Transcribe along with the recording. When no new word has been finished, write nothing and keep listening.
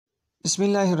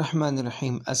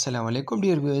Bismillahirrahmanirrahim. Assalamu alaikum,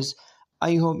 dear viewers.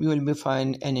 I hope you will be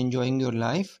fine and enjoying your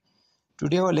life.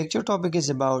 Today our lecture topic is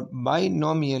about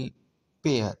binomial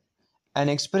pair, an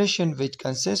expression which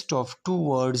consists of two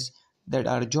words that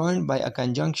are joined by a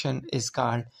conjunction is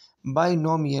called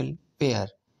binomial pair.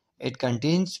 It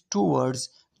contains two words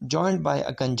joined by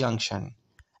a conjunction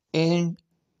and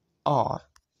or.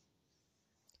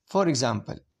 For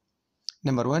example,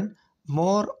 number 1,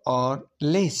 more or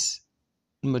less.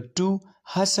 Number 2,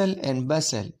 hustle and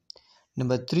bustle.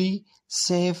 Number 3,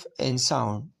 safe and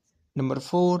sound. Number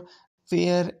 4,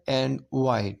 fair and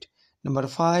wide. Number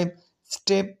 5,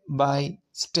 step by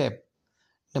step.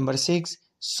 Number 6,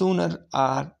 sooner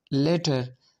or later.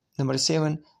 Number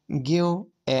 7, give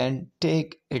and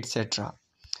take, etc.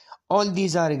 All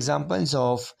these are examples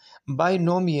of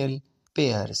binomial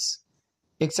pairs.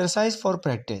 Exercise for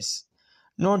practice.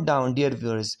 Note down, dear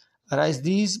viewers, write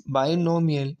these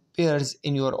binomial pairs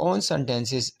in your own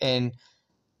sentences and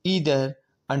either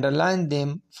underline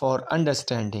them for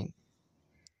understanding.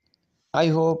 I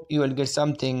hope you will get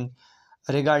something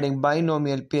regarding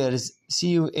binomial pairs. See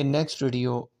you in next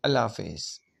video. Allah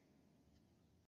Hafiz.